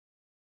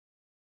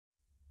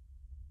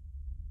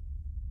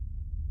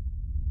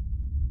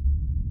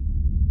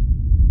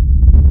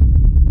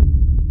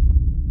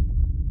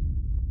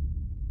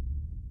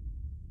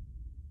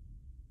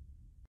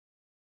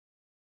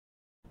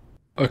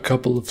A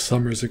couple of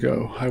summers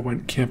ago, I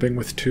went camping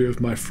with two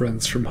of my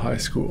friends from high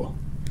school,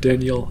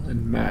 Daniel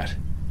and Matt.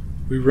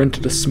 We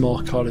rented a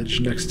small cottage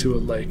next to a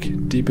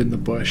lake, deep in the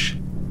bush.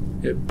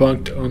 It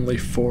bunked only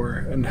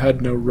 4 and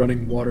had no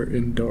running water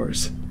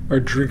indoors.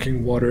 Our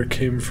drinking water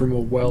came from a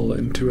well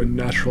into a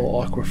natural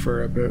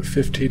aquifer about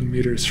 15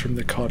 meters from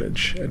the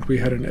cottage, and we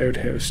had an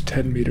outhouse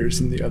 10 meters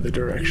in the other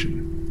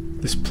direction.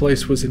 This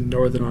place was in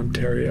northern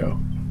Ontario,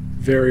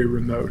 very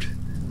remote,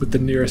 with the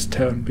nearest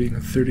town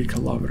being 30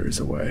 kilometers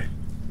away.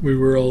 We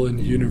were all in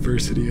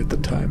university at the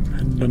time,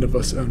 and none of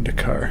us owned a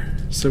car,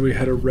 so we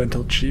had a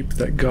rental Jeep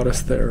that got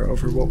us there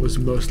over what was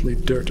mostly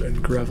dirt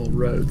and gravel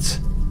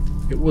roads.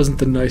 It wasn't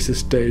the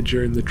nicest day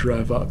during the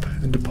drive up,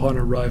 and upon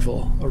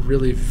arrival, a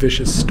really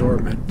vicious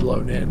storm had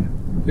blown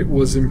in. It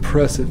was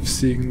impressive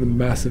seeing the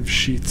massive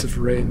sheets of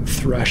rain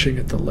thrashing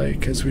at the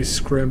lake as we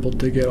scrambled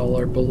to get all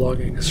our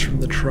belongings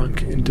from the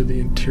trunk into the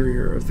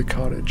interior of the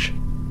cottage.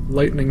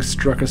 Lightning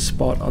struck a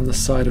spot on the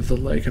side of the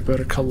lake about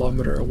a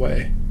kilometer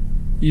away.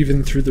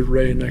 Even through the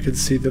rain, I could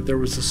see that there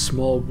was a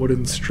small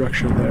wooden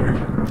structure there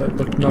that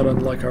looked not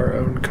unlike our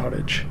own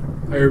cottage.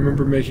 I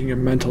remember making a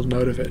mental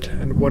note of it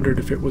and wondered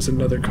if it was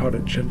another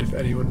cottage and if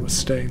anyone was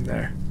staying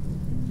there.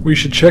 "We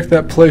should check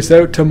that place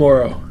out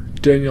tomorrow,"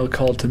 Daniel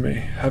called to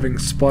me, having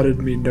spotted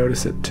me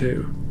notice it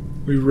too.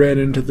 We ran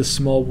into the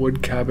small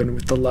wood cabin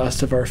with the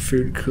last of our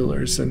food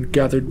coolers and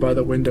gathered by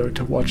the window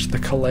to watch the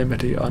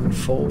calamity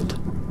unfold.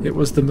 It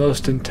was the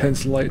most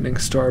intense lightning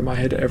storm I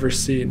had ever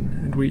seen,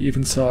 and we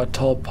even saw a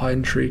tall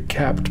pine tree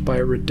capped by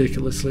a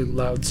ridiculously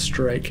loud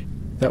strike.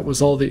 That was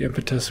all the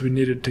impetus we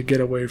needed to get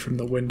away from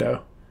the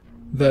window.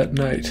 That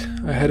night,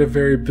 I had a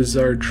very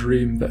bizarre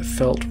dream that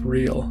felt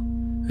real,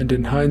 and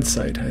in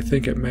hindsight, I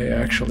think it may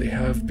actually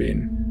have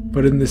been.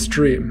 But in this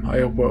dream, I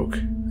awoke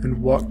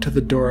and walked to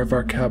the door of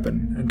our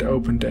cabin and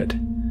opened it.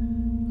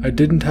 I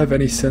didn't have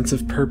any sense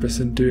of purpose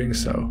in doing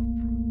so.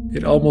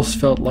 It almost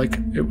felt like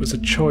it was a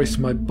choice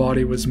my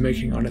body was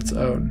making on its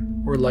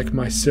own, or like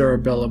my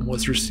cerebellum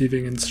was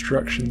receiving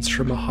instructions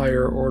from a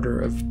higher order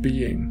of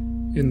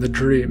being. In the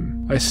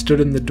dream, I stood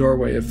in the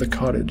doorway of the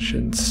cottage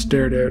and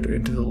stared out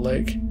into the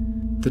lake.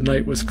 The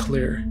night was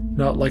clear,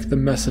 not like the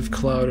mess of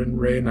cloud and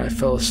rain I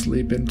fell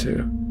asleep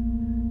into.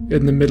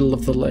 In the middle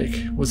of the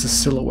lake was a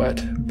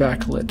silhouette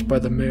backlit by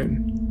the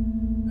moon.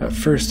 At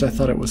first I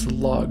thought it was a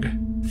log,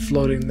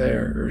 floating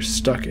there or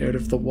stuck out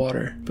of the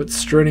water, but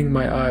straining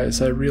my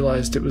eyes I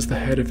realized it was the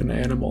head of an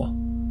animal,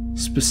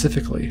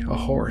 specifically a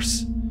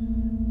horse.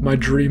 My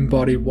dream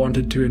body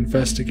wanted to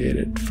investigate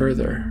it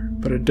further,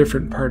 but a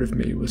different part of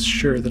me was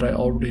sure that I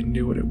already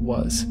knew what it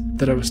was,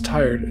 that I was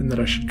tired and that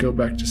I should go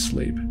back to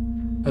sleep.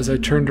 As I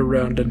turned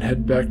around and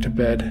head back to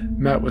bed,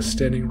 Matt was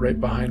standing right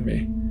behind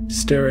me,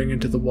 staring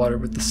into the water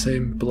with the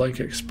same blank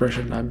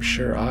expression I'm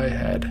sure I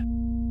had.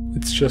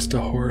 "It's just a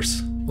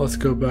horse. Let's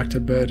go back to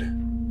bed,"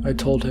 I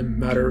told him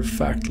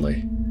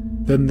matter-of-factly.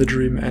 Then the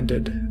dream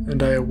ended,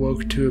 and I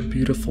awoke to a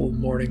beautiful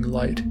morning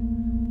light.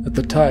 At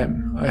the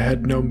time, I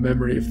had no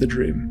memory of the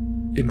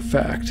dream. In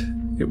fact,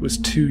 it was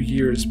 2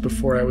 years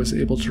before I was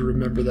able to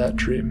remember that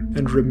dream,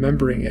 and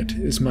remembering it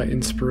is my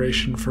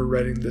inspiration for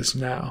writing this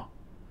now.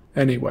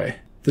 Anyway,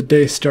 the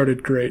day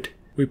started great.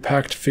 We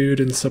packed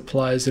food and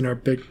supplies in our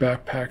big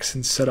backpacks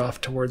and set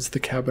off towards the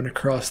cabin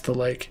across the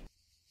lake.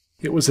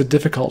 It was a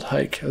difficult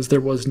hike, as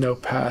there was no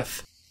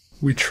path.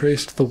 We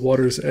traced the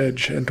water's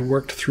edge and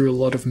worked through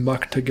a lot of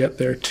muck to get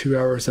there 2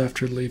 hours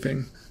after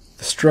leaving.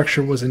 The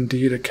structure was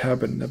indeed a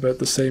cabin, about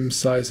the same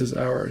size as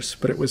ours,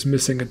 but it was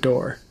missing a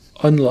door.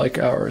 Unlike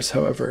ours,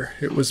 however,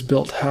 it was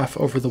built half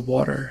over the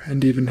water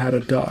and even had a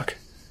dock.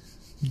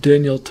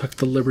 Daniel took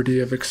the liberty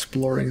of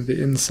exploring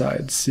the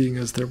inside, seeing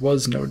as there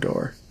was no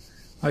door.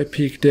 I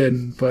peeked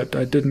in, but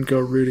I didn't go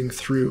rooting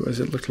through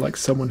as it looked like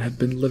someone had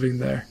been living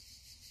there.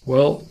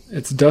 "Well,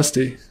 it's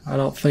dusty. I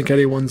don't think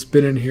anyone's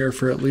been in here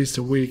for at least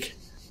a week.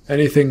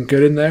 Anything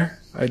good in there?"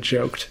 I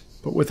joked,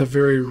 but with a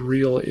very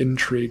real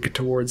intrigue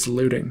towards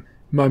looting.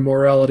 My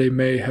morality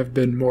may have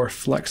been more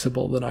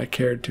flexible than I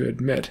cared to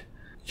admit.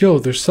 "Yo,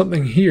 there's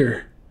something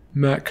here,"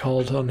 Matt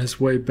called on his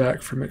way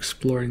back from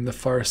exploring the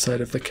far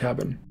side of the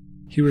cabin.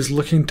 He was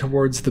looking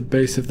towards the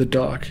base of the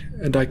dock,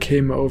 and I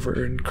came over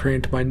and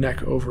craned my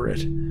neck over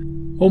it.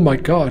 "Oh my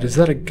god, is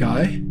that a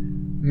guy?"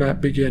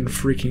 Matt began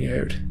freaking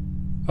out.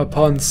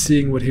 Upon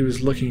seeing what he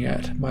was looking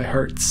at, my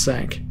heart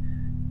sank.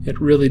 It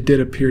really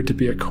did appear to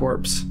be a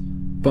corpse,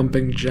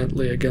 bumping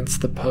gently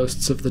against the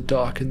posts of the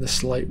dock in the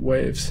slight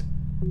waves.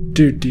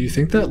 "Dude, do you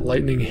think that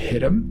lightning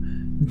hit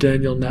him?"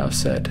 Daniel now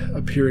said,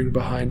 appearing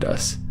behind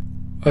us.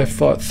 I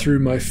fought through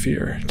my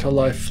fear to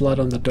lie flat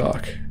on the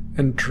dock,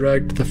 and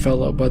dragged the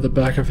fellow by the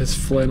back of his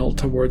flannel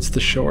towards the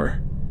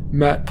shore.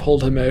 Matt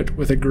pulled him out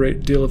with a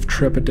great deal of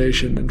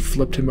trepidation and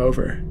flipped him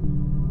over.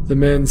 The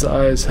man's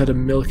eyes had a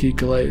milky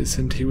glaze,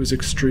 and he was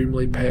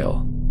extremely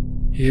pale.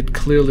 He had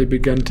clearly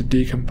begun to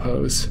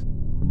decompose.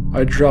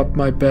 I dropped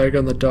my bag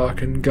on the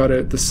dock and got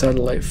out the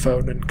satellite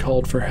phone and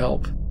called for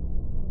help.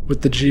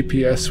 With the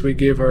GPS, we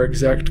gave our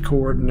exact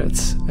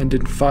coordinates, and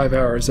in 5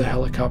 hours a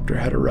helicopter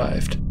had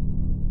arrived.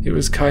 It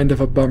was kind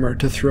of a bummer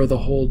to throw the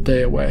whole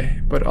day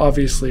away, but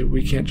obviously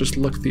we can't just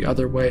look the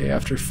other way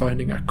after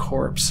finding a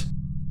corpse.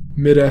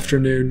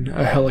 Mid-afternoon,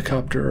 a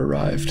helicopter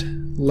arrived,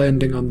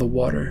 landing on the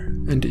water,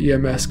 and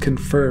EMS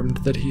confirmed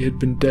that he had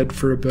been dead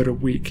for about a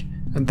week,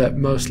 and that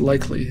most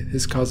likely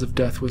his cause of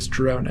death was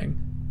drowning.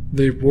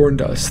 They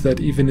warned us that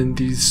even in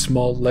these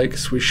small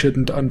lakes we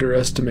shouldn't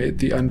underestimate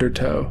the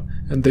undertow,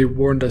 and they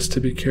warned us to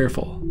be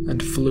careful,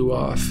 and flew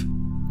off.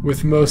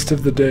 With most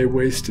of the day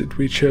wasted,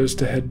 we chose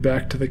to head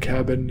back to the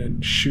cabin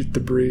and shoot the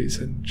breeze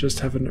and just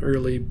have an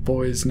early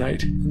boys'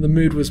 night, and the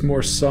mood was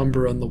more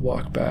somber on the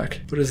walk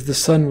back. But as the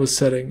sun was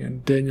setting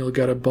and Daniel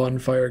got a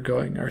bonfire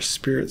going, our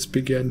spirits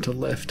began to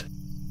lift.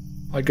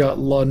 I got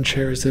lawn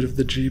chairs out of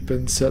the Jeep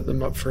and set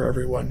them up for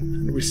everyone,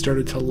 and we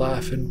started to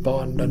laugh and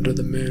bond under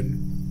the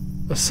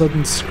moon. A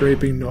sudden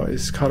scraping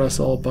noise caught us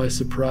all by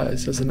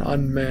surprise as an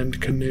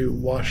unmanned canoe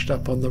washed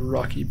up on the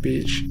rocky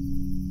beach.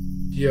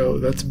 "Yo,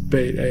 that's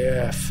bait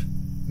AF,"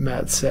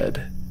 Matt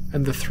said,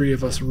 and the three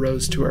of us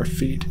rose to our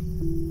feet.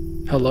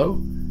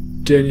 "Hello?"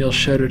 Daniel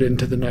shouted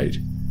into the night.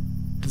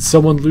 "Did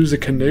someone lose a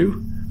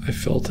canoe?" I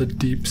felt a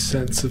deep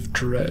sense of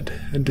dread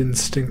and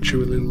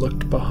instinctually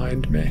looked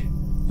behind me.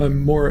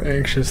 I'm more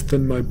anxious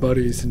than my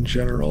buddies in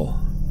general,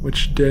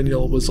 which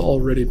Daniel was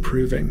already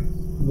proving,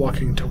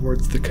 walking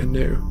towards the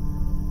canoe.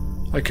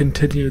 I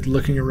continued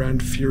looking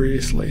around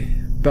furiously,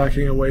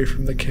 backing away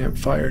from the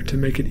campfire to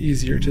make it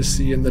easier to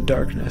see in the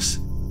darkness.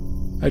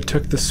 I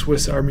took the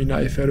Swiss Army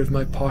knife out of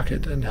my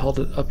pocket and held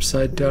it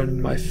upside down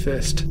in my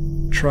fist,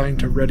 trying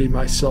to ready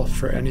myself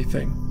for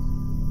anything.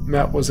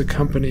 Matt was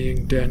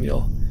accompanying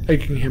Daniel,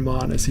 egging him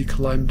on as he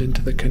climbed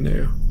into the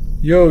canoe.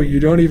 "Yo, you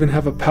don't even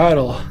have a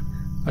paddle!"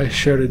 I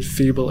shouted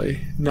feebly,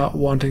 not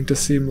wanting to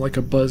seem like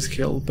a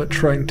buzzkill, but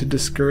trying to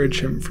discourage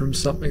him from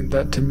something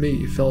that to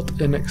me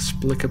felt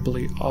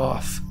inexplicably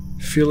off.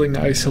 Feeling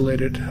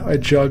isolated, I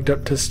jogged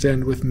up to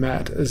stand with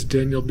Matt as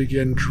Daniel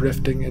began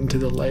drifting into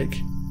the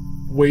lake,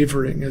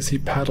 wavering as he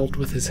paddled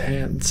with his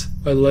hands.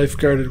 I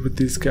lifeguarded with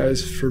these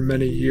guys for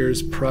many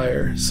years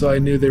prior, so I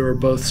knew they were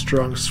both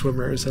strong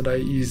swimmers, and I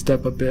eased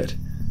up a bit.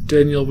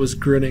 Daniel was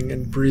grinning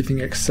and breathing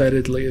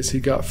excitedly as he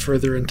got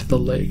further into the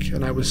lake,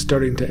 and I was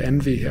starting to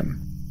envy him.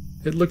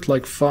 It looked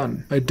like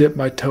fun. I dipped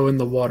my toe in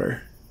the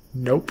water.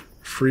 Nope,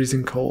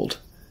 freezing cold.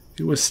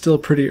 It was still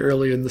pretty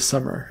early in the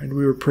summer, and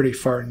we were pretty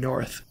far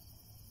north.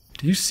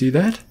 "Do you see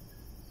that?"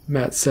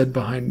 Matt said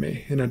behind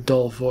me in a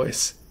dull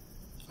voice.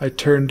 I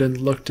turned and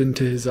looked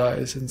into his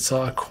eyes and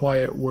saw a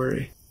quiet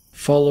worry,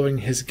 following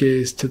his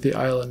gaze to the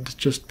island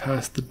just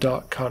past the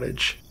dock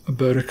cottage.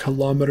 About 1.5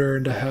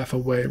 kilometers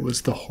away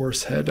was the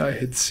horse head I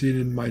had seen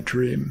in my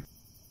dream,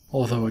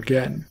 although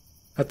again,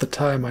 at the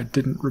time I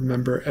didn't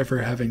remember ever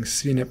having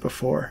seen it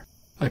before.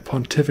 I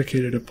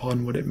pontificated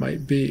upon what it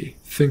might be,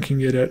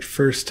 thinking it at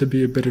first to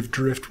be a bit of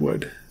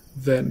driftwood,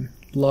 then,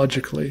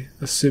 logically,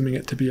 assuming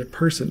it to be a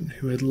person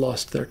who had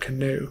lost their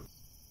canoe.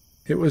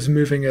 It was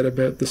moving at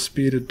about the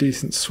speed a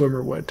decent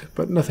swimmer would,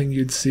 but nothing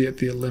you'd see at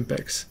the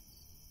Olympics.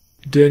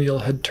 Daniel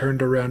had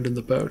turned around in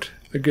the boat,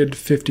 a good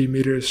 50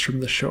 meters from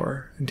the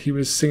shore, and he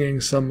was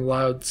singing some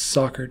loud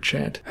soccer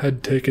chant,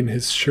 had taken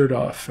his shirt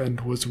off,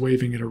 and was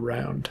waving it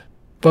around.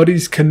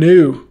 "Buddy's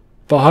canoe!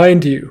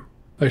 Behind you!"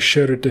 I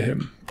shouted to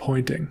him,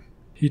 pointing.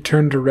 He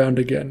turned around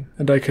again,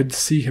 and I could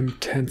see him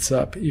tense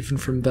up even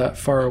from that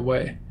far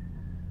away.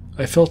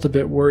 I felt a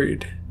bit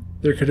worried.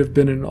 There could have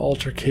been an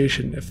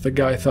altercation if the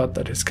guy thought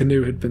that his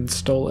canoe had been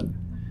stolen.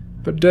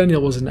 But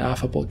Daniel was an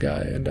affable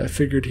guy, and I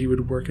figured he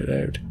would work it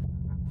out.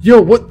 "Yo,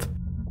 what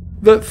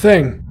that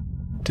thing?"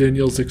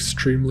 Daniel's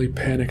extremely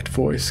panicked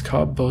voice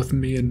caught both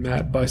me and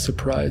Matt by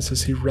surprise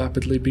as he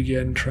rapidly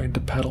began trying to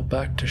paddle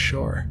back to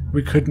shore.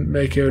 We couldn't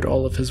make out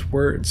all of his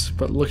words,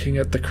 but looking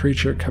at the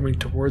creature coming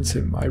towards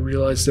him, I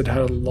realized it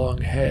had a long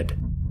head.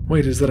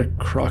 "Wait, is that a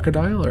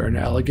crocodile or an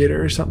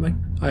alligator or something?"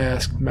 I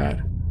asked Matt.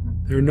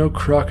 "There are no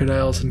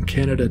crocodiles in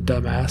Canada,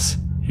 dumbass,"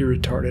 he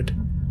retorted.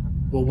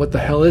 "Well, what the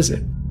hell is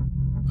it?"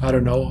 "I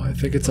don't know, I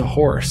think it's a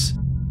horse."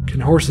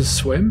 "Can horses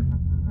swim?"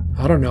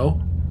 "I don't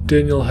know."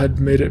 Daniel had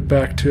made it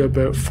back to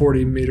about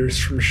 40 meters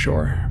from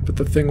shore, but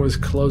the thing was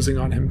closing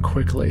on him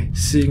quickly.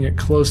 Seeing it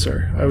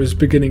closer, I was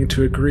beginning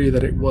to agree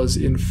that it was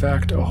in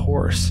fact a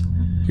horse.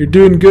 "You're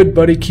doing good,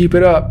 buddy, keep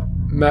it up,"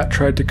 Matt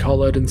tried to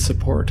call out in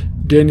support.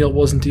 Daniel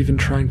wasn't even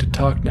trying to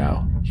talk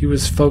now. He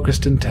was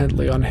focused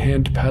intently on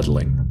hand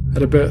paddling.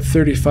 At about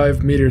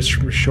 35 meters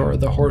from shore,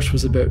 the horse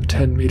was about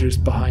 10 meters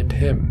behind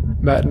him.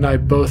 Matt and I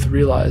both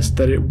realized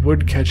that it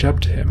would catch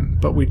up to him,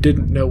 but we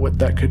didn't know what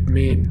that could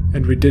mean,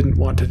 and we didn't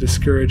want to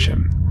discourage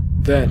him.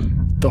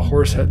 Then, the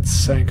horse head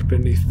sank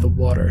beneath the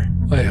water.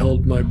 I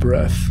held my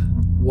breath,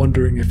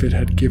 wondering if it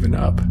had given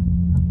up.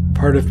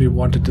 Part of me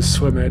wanted to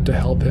swim out to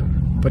help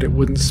him, but it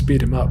wouldn't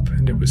speed him up,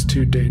 and it was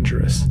too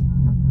dangerous.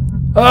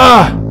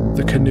 "Ah!"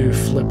 The canoe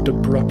flipped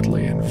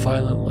abruptly and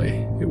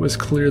violently. It was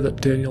clear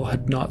that Daniel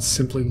had not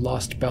simply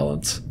lost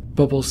balance.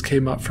 Bubbles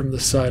came up from the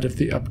side of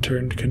the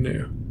upturned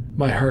canoe.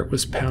 My heart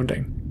was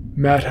pounding.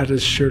 Matt had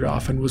his shirt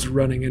off and was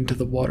running into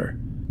the water.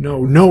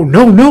 No,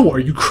 are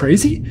you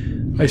crazy?"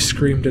 I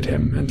screamed at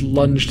him and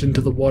lunged into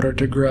the water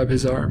to grab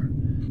his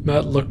arm.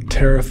 Matt looked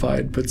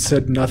terrified but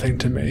said nothing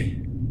to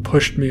me,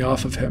 pushed me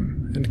off of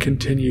him, and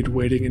continued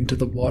wading into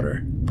the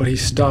water. But he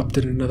stopped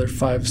in another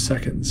 5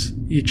 seconds,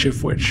 each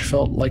of which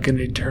felt like an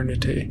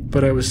eternity.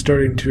 But I was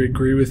starting to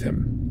agree with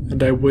him,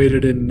 and I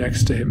waded in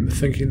next to him,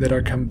 thinking that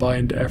our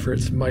combined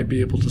efforts might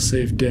be able to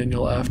save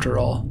Daniel after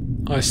all.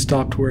 I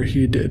stopped where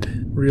he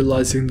did,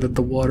 realizing that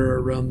the water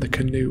around the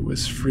canoe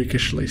was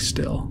freakishly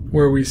still.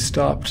 Where we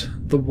stopped,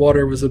 the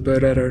water was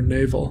about at our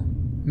navel.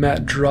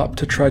 Matt dropped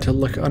to try to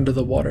look under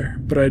the water,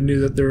 but I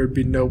knew that there would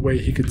be no way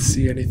he could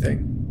see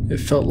anything. It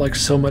felt like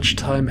so much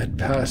time had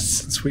passed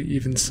since we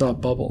even saw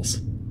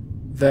bubbles.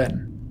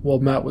 Then, while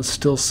Matt was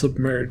still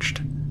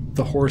submerged,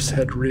 the horse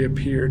head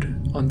reappeared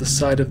on the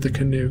side of the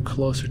canoe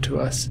closer to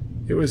us.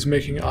 It was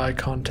making eye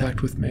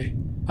contact with me.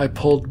 I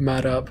pulled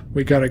Matt up.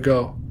 "We gotta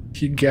go."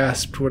 He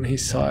gasped when he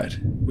saw it.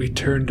 We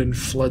turned and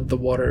fled the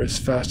water as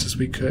fast as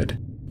we could.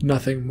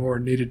 Nothing more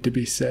needed to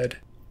be said.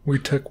 We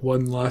took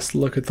one last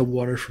look at the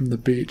water from the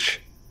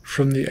beach.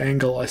 From the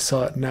angle I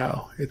saw it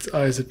now, its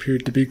eyes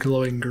appeared to be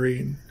glowing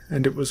green,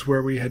 and it was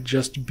where we had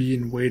just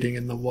been wading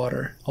in the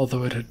water,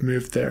 although it had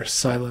moved there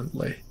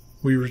silently.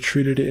 We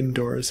retreated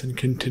indoors and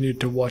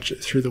continued to watch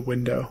it through the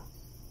window,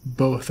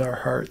 both our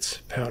hearts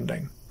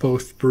pounding,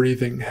 both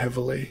breathing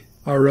heavily,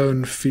 our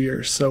own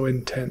fear so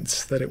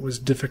intense that it was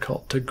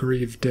difficult to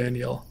grieve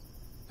Daniel.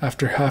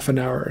 After half an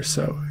hour or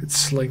so, it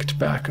slinked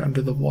back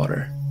under the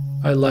water.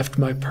 I left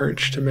my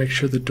perch to make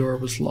sure the door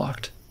was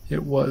locked.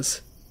 It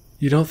was.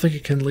 "You don't think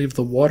it can leave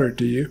the water,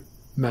 do you?"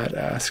 Matt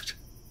asked.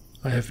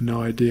 "I have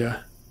no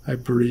idea," I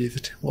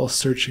breathed while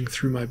searching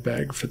through my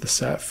bag for the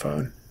sat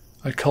phone.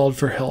 I called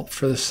for help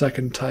for the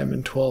second time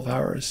in 12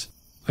 hours.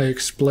 I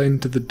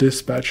explained to the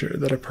dispatcher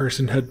that a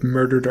person had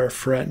murdered our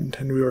friend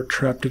and we were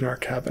trapped in our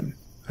cabin.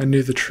 I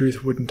knew the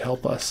truth wouldn't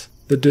help us.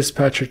 The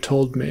dispatcher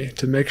told me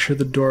to make sure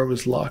the door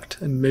was locked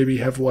and maybe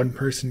have one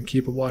person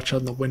keep a watch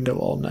on the window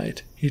all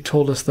night. He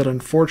told us that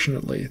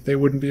unfortunately they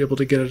wouldn't be able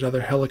to get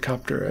another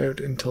helicopter out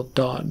until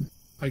dawn.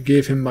 I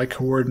gave him my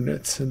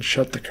coordinates and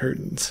shut the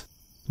curtains.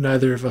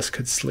 Neither of us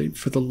could sleep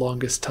for the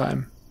longest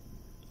time.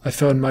 I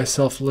found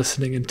myself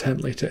listening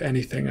intently to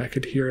anything I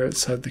could hear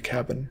outside the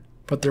cabin,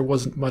 but there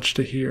wasn't much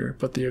to hear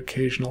but the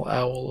occasional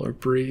owl or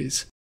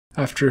breeze.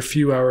 After a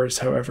few hours,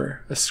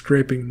 however, a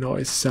scraping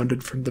noise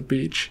sounded from the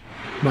beach.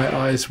 My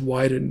eyes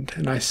widened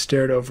and I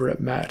stared over at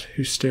Matt,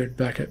 who stared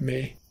back at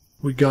me.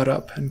 We got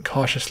up and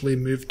cautiously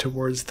moved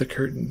towards the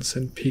curtains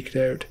and peeked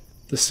out.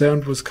 The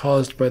sound was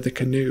caused by the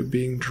canoe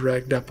being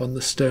dragged up on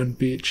the stone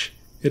beach.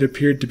 It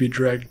appeared to be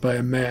dragged by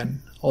a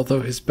man,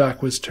 although his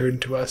back was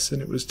turned to us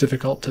and it was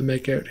difficult to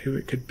make out who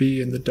it could be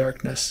in the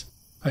darkness.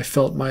 I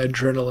felt my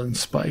adrenaline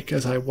spike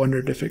as I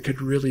wondered if it could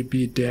really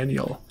be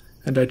Daniel,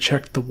 and I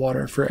checked the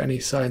water for any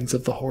signs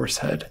of the horse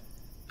head.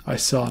 I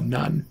saw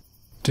none.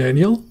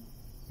 "Daniel?"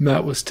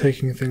 Matt was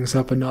taking things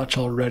up a notch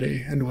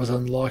already and was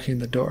unlocking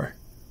the door.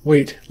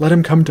 "Wait, let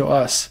him come to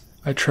us."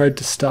 I tried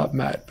to stop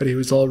Matt, but he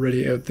was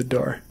already out the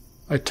door.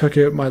 I took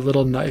out my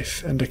little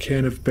knife and a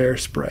can of bear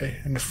spray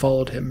and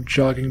followed him,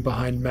 jogging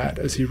behind Matt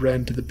as he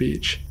ran to the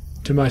beach.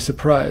 To my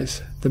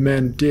surprise, the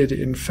man did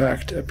in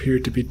fact appear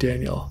to be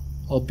Daniel,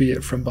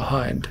 albeit from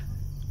behind.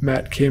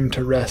 Matt came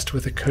to rest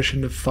with a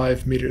cushion of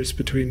 5 meters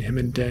between him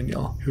and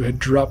Daniel, who had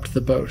dropped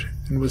the boat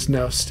and was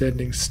now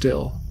standing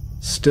still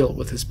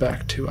with his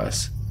back to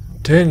us.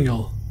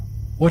 "Daniel,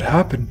 what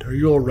happened? Are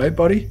you all right,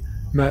 buddy?"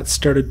 Matt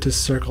started to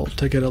circle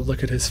to get a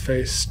look at his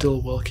face,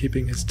 still while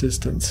keeping his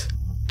distance.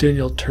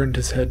 Daniel turned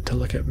his head to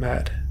look at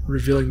Matt,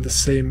 revealing the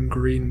same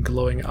green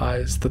glowing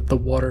eyes that the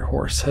water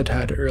horse had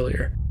had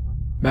earlier.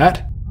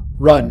 "Matt,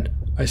 run!"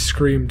 I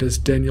screamed as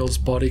Daniel's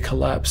body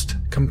collapsed,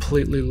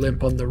 completely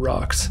limp on the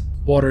rocks.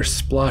 Water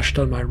splashed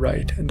on my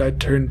right, and I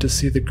turned to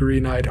see the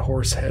green-eyed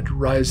horse head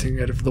rising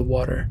out of the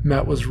water.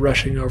 Matt was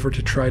rushing over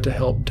to try to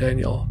help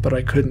Daniel, but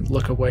I couldn't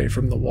look away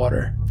from the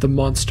water. The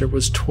monster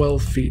was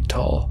 12 feet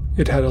tall.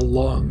 It had a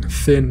long,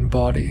 thin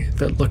body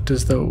that looked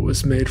as though it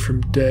was made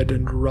from dead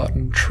and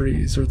rotten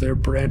trees or their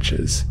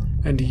branches,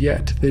 and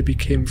yet they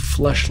became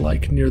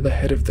flesh-like near the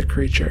head of the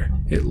creature.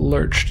 It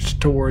lurched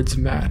towards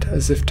Matt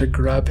as if to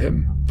grab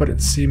him, but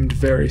it seemed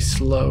very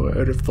slow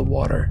out of the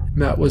water.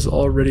 Matt was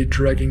already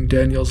dragging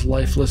Daniel's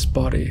lifeless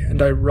body,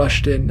 and I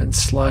rushed in and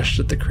slashed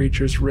at the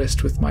creature's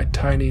wrist with my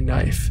tiny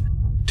knife.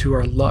 To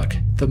our luck,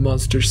 the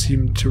monster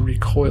seemed to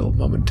recoil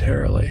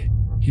momentarily.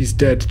 "He's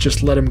dead,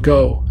 just let him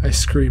go," I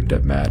screamed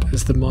at Matt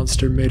as the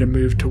monster made a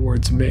move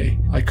towards me.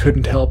 I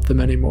couldn't help them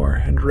anymore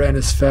and ran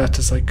as fast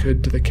as I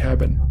could to the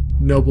cabin.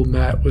 Noble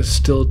Matt was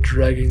still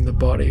dragging the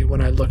body when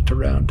I looked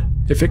around.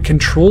 "If it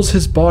controls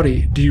his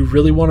body, do you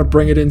really want to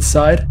bring it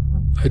inside?"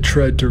 I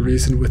tried to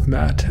reason with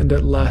Matt, and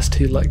at last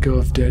he let go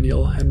of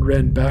Daniel and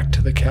ran back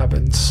to the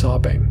cabin,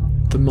 sobbing.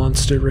 The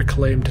monster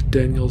reclaimed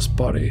Daniel's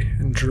body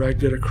and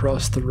dragged it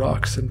across the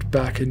rocks and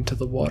back into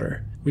the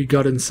water. We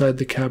got inside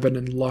the cabin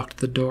and locked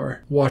the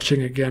door,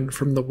 watching again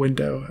from the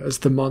window as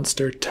the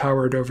monster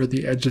towered over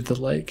the edge of the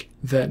lake,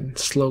 then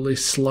slowly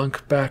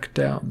slunk back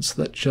down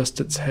so that just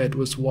its head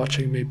was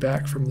watching me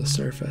back from the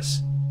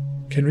surface.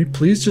 Can we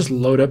please just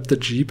load up the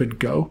Jeep and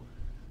go?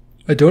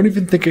 I don't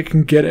even think it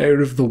can get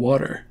out of the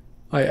water,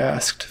 I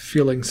asked,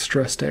 feeling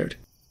stressed out.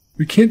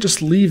 We can't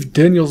just leave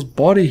Daniel's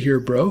body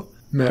here, bro,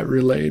 Matt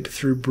relayed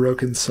through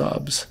broken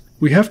sobs.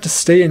 We have to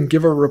stay and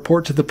give a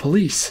report to the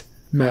police,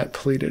 Matt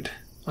pleaded.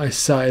 I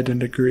sighed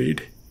and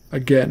agreed.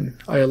 Again,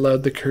 I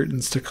allowed the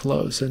curtains to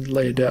close and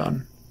lay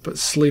down, but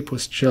sleep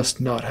was just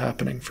not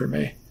happening for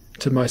me.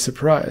 To my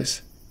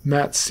surprise,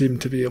 Matt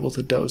seemed to be able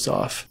to doze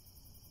off.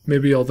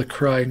 Maybe all the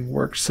crying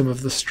worked some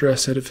of the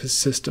stress out of his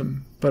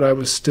system, but I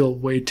was still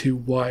way too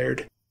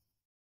wired.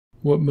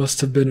 What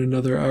must have been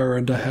another hour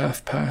and a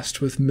half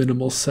passed with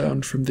minimal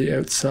sound from the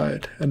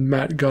outside, and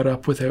Matt got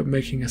up without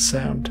making a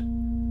sound.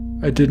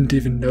 I didn't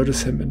even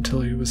notice him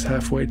until he was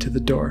halfway to the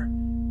door.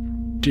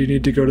 Do you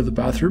need to go to the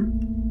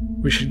bathroom?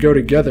 We should go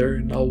together,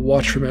 and I'll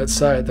watch from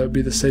outside. That would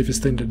be the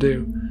safest thing to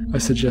do, I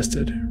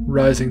suggested,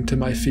 rising to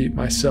my feet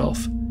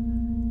myself.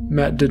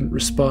 Matt didn't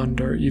respond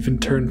or even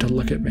turn to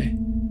look at me.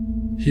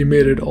 He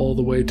made it all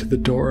the way to the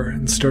door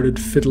and started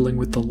fiddling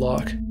with the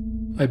lock.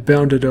 I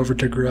bounded over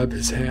to grab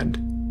his hand.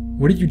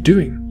 What are you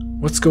doing?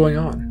 What's going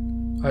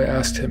on? I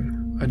asked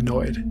him,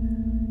 annoyed.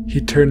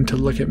 He turned to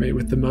look at me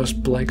with the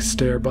most blank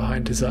stare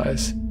behind his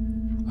eyes.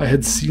 I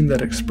had seen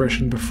that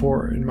expression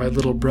before in my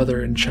little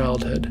brother in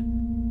childhood.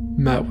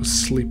 Matt was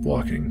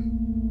sleepwalking.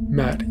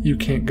 Matt, you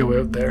can't go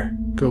out there.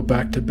 Go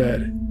back to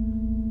bed.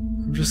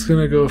 I'm just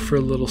gonna go for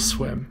a little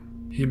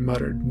swim, he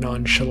muttered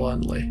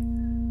nonchalantly.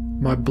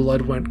 My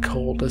blood went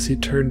cold as he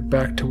turned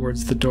back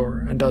towards the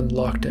door and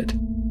unlocked it.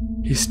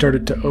 He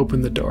started to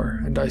open the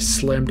door, and I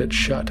slammed it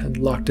shut and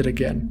locked it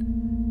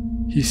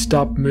again. He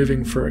stopped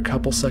moving for a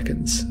couple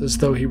seconds, as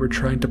though he were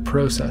trying to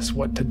process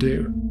what to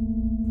do.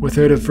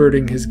 Without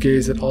averting his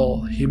gaze at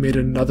all, he made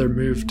another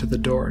move to the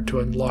door to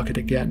unlock it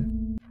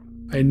again.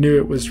 I knew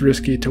it was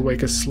risky to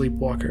wake a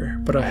sleepwalker,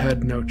 but I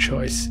had no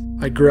choice.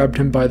 I grabbed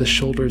him by the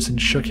shoulders and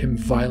shook him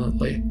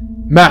violently.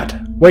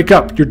 Matt! Wake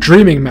up! You're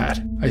dreaming, Matt!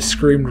 I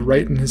screamed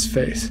right in his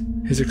face.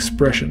 His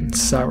expression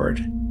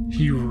soured.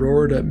 He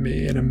roared at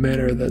me in a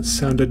manner that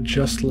sounded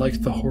just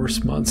like the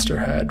horse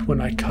monster had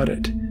when I cut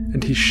it,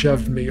 and he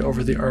shoved me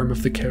over the arm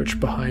of the couch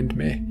behind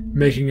me,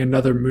 making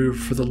another move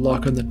for the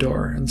lock on the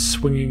door and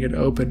swinging it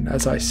open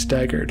as I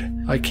staggered.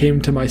 I came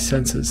to my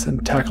senses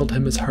and tackled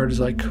him as hard as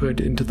I could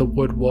into the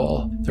wood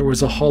wall. There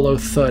was a hollow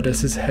thud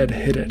as his head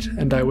hit it,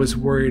 and I was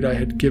worried I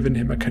had given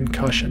him a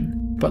concussion.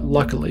 But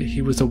luckily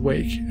he was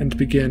awake and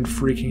began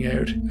freaking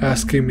out,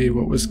 asking me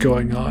what was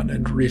going on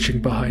and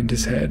reaching behind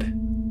his head.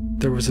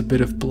 There was a bit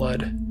of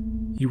blood.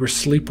 You were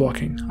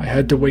sleepwalking. I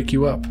had to wake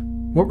you up.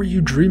 What were you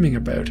dreaming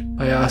about?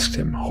 I asked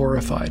him,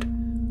 horrified.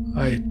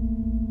 I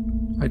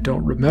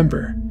don't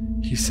remember,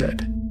 he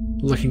said,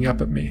 looking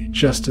up at me,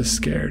 just as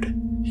scared.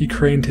 He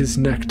craned his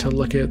neck to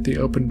look out the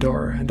open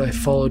door, and I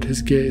followed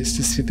his gaze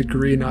to see the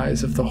green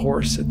eyes of the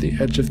horse at the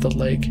edge of the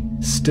lake,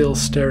 still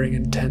staring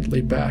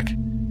intently back.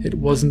 It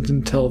wasn't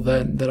until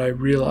then that I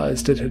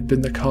realized it had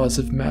been the cause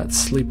of Matt's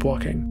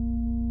sleepwalking.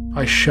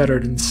 I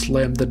shuddered and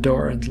slammed the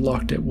door and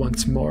locked it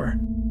once more.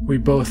 We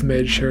both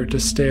made sure to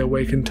stay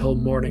awake until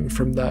morning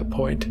from that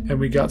point, and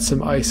we got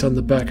some ice on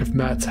the back of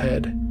Matt's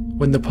head.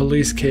 When the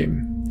police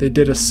came, they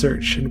did a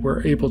search and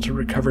were able to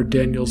recover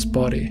Daniel's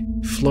body,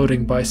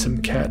 floating by some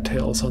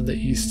cattails on the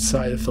east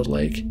side of the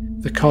lake.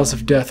 The cause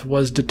of death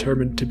was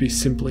determined to be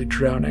simply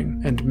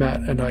drowning, and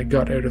Matt and I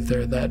got out of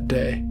there that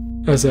day.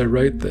 As I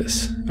write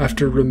this,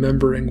 after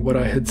remembering what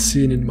I had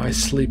seen in my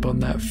sleep on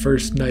that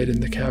first night in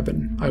the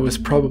cabin, I was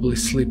probably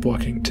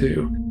sleepwalking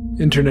too.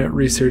 Internet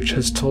research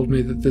has told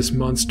me that this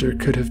monster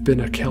could have been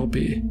a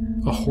Kelpie,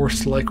 a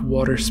horse-like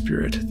water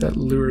spirit that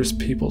lures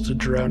people to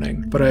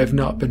drowning, but I have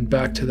not been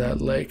back to that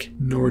lake,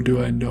 nor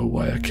do I know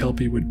why a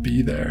Kelpie would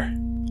be there.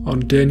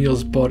 On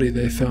Daniel's body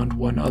they found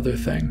one other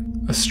thing.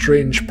 A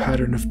strange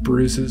pattern of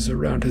bruises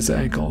around his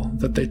ankle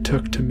that they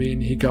took to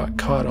mean he got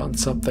caught on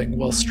something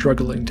while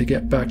struggling to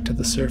get back to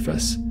the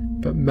surface.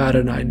 But Matt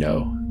and I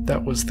know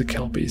that was the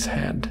Kelpie's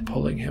hand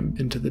pulling him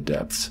into the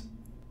depths.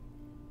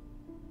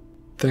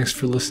 Thanks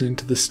for listening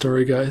to this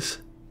story, guys.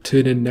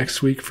 Tune in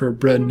next week for a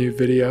brand new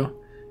video,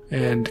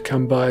 and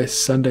come by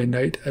Sunday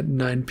night at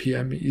 9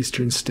 p.m.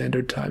 Eastern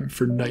Standard Time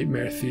for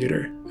Nightmare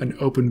Theater, an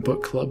open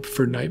book club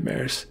for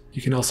nightmares.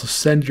 You can also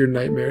send your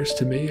nightmares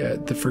to me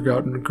at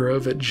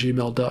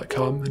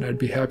theforgottengrove@gmail.com, and I'd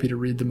be happy to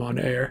read them on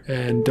air.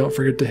 And don't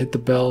forget to hit the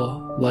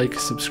bell, like,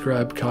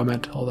 subscribe,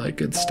 comment, all that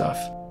good stuff.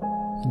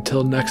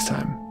 Until next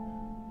time,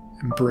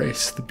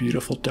 embrace the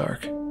beautiful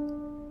dark.